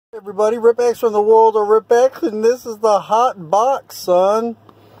Everybody, RipX from the world of RipX, and this is the hot box, son.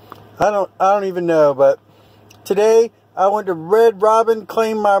 I don't even know, but today I went to Red Robin,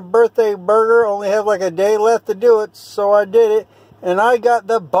 claimed my birthday burger. Only have like a day left to do it, so I did it, and I got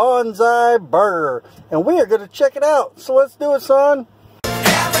the BANZAI burger, and we are going to check it out. So let's do it, son.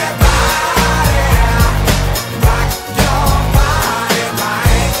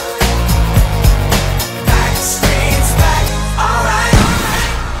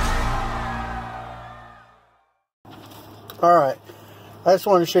 Alright, I just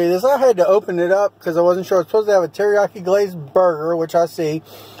wanted to show you this. I had to open it up because I wasn't sure. It's supposed to have a teriyaki glazed burger, which I see,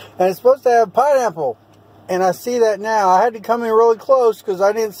 and it's supposed to have pineapple, and I see that now. I had to come in really close because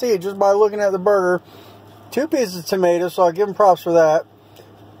I didn't see it just by looking at the burger. 2 pieces of tomato, so I'll give them props for that.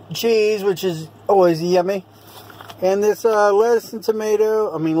 Cheese, which is always yummy, and this lettuce and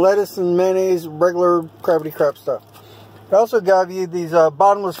lettuce and mayonnaise, regular crappity crap stuff. I also got you these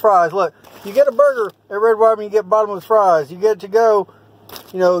bottomless fries. Look, you get a burger at Red Robin, you get bottomless fries. You get to go,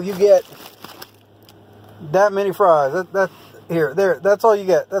 you get that many fries. That's all you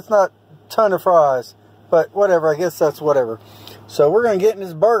get. That's not a ton of fries, but whatever. I guess that's whatever. So we're gonna get in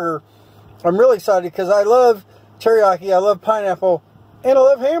this burger. I'm really excited because I love teriyaki, I love pineapple, and I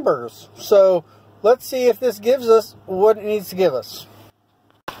love hamburgers. So let's see if this gives us what it needs to give us.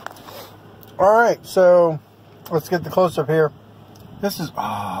 All right, so let's get the close-up here. This is,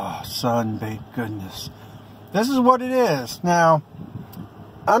 oh, son, big goodness. This is what it is. Now,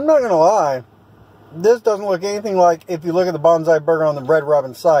 I'm not going to lie. This doesn't look anything like if you look at the BANZAI burger on the Red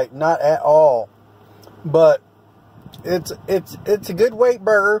Robin site. Not at all. But it's a good weight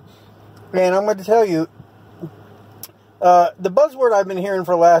burger. And I'm going to tell you, the buzzword I've been hearing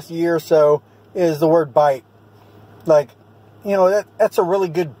for the last year or so is the word bite. Like, that's a really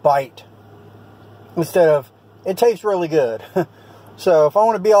good bite. Instead of, it tastes really good. So if I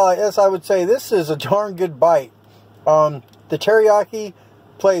want to be all like this, I would say this is a darn good bite. The teriyaki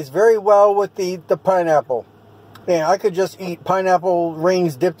plays very well with the pineapple. And I could just eat pineapple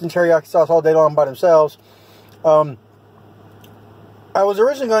rings dipped in teriyaki sauce all day long by themselves. I was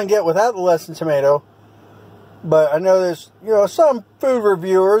originally going to get without the lettuce and tomato, but I know there's some food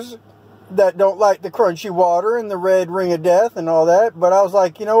reviewers that don't like the crunchy water and the red ring of death and all that. But I was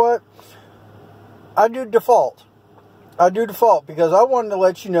like, you know what? I do default. Because I wanted to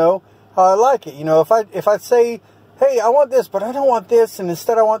let you know how I like it. If I say, hey, I want this, but I don't want this, and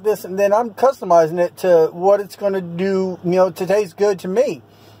instead I want this, and then I'm customizing it to what it's going to do, to taste good to me.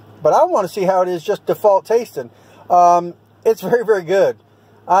 But I want to see how it is just default tasting. It's very, very good.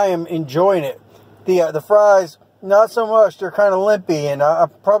 I am enjoying it. The fries, not so much. They're kind of limpy, and I'm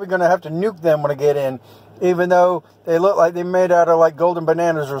probably going to have to nuke them when I get in, even though they look like they're made out of like golden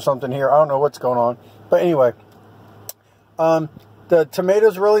bananas or something here. I don't know what's going on. But anyway, the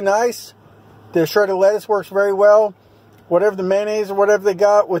tomatoes really nice. The shredded lettuce works very well. Whatever the mayonnaise or whatever they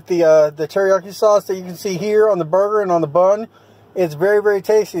got with the teriyaki sauce that you can see here on the burger and on the bun, it's very, very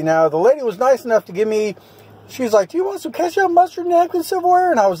tasty. Now, the lady was nice enough to give me, she's like, do you want some ketchup, mustard, napkin,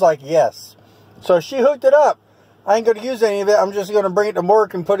 silverware? And I was like, yes. So she hooked it up. I ain't going to use any of it. I'm just going to bring it to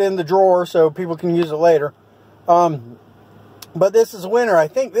work and put it in the drawer so people can use it later. But this is a winner. I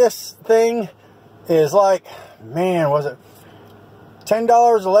think this thing is like, man, was it $10,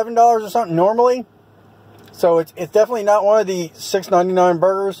 $11 or something normally? So it's definitely not one of the $6.99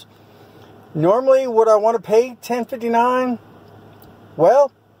 burgers. Normally, would I want to pay $10.59?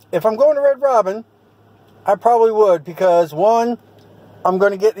 Well, if I'm going to Red Robin, I probably would, because one, I'm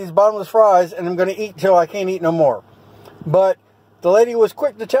going to get these bottomless fries and I'm going to eat till I can't eat no more. But the lady was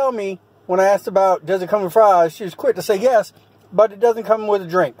quick to tell me when I asked about, does it come with fries? She was quick to say yes, but it doesn't come with a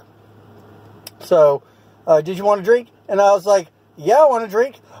drink. So, did you want a drink? And I was like, yeah, I want a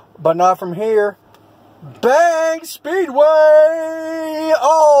drink, but not from here. Bang! Speedway!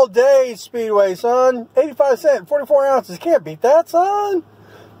 All day Speedway, son. 85 cents, 44 ounces. Can't beat that, son.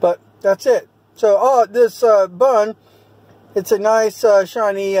 But that's it. So, this bun, it's a nice,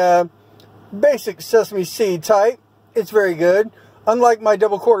 shiny, basic sesame seed type. It's very good. Unlike my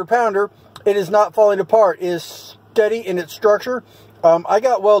double quarter pounder, it is not falling apart. It is steady in its structure. I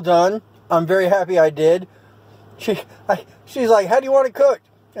got well done. I'm very happy I did. She's like, how do you want it cooked?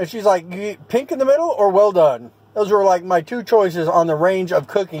 And she's like, pink in the middle or well done? Those were like my 2 choices on the range of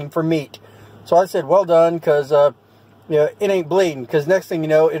cooking for meat. So I said, well done, because it ain't bleeding. Because next thing you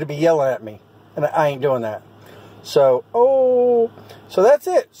know, it'll be yelling at me. And I ain't doing that. So, so that's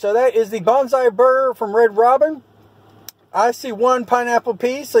it. So that is the BANZAI burger from Red Robin. I see 1 pineapple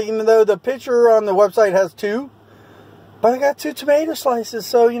piece, even though the picture on the website has 2. But I got 2 tomato slices,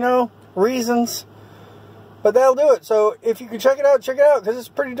 so, reasons. But that'll do it. So if you can check it out because it's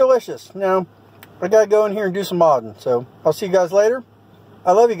pretty delicious. Now, I got to go in here and do some modding. So I'll see you guys later.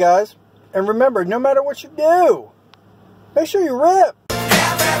 I love you guys. And remember, no matter what you do, make sure you rip.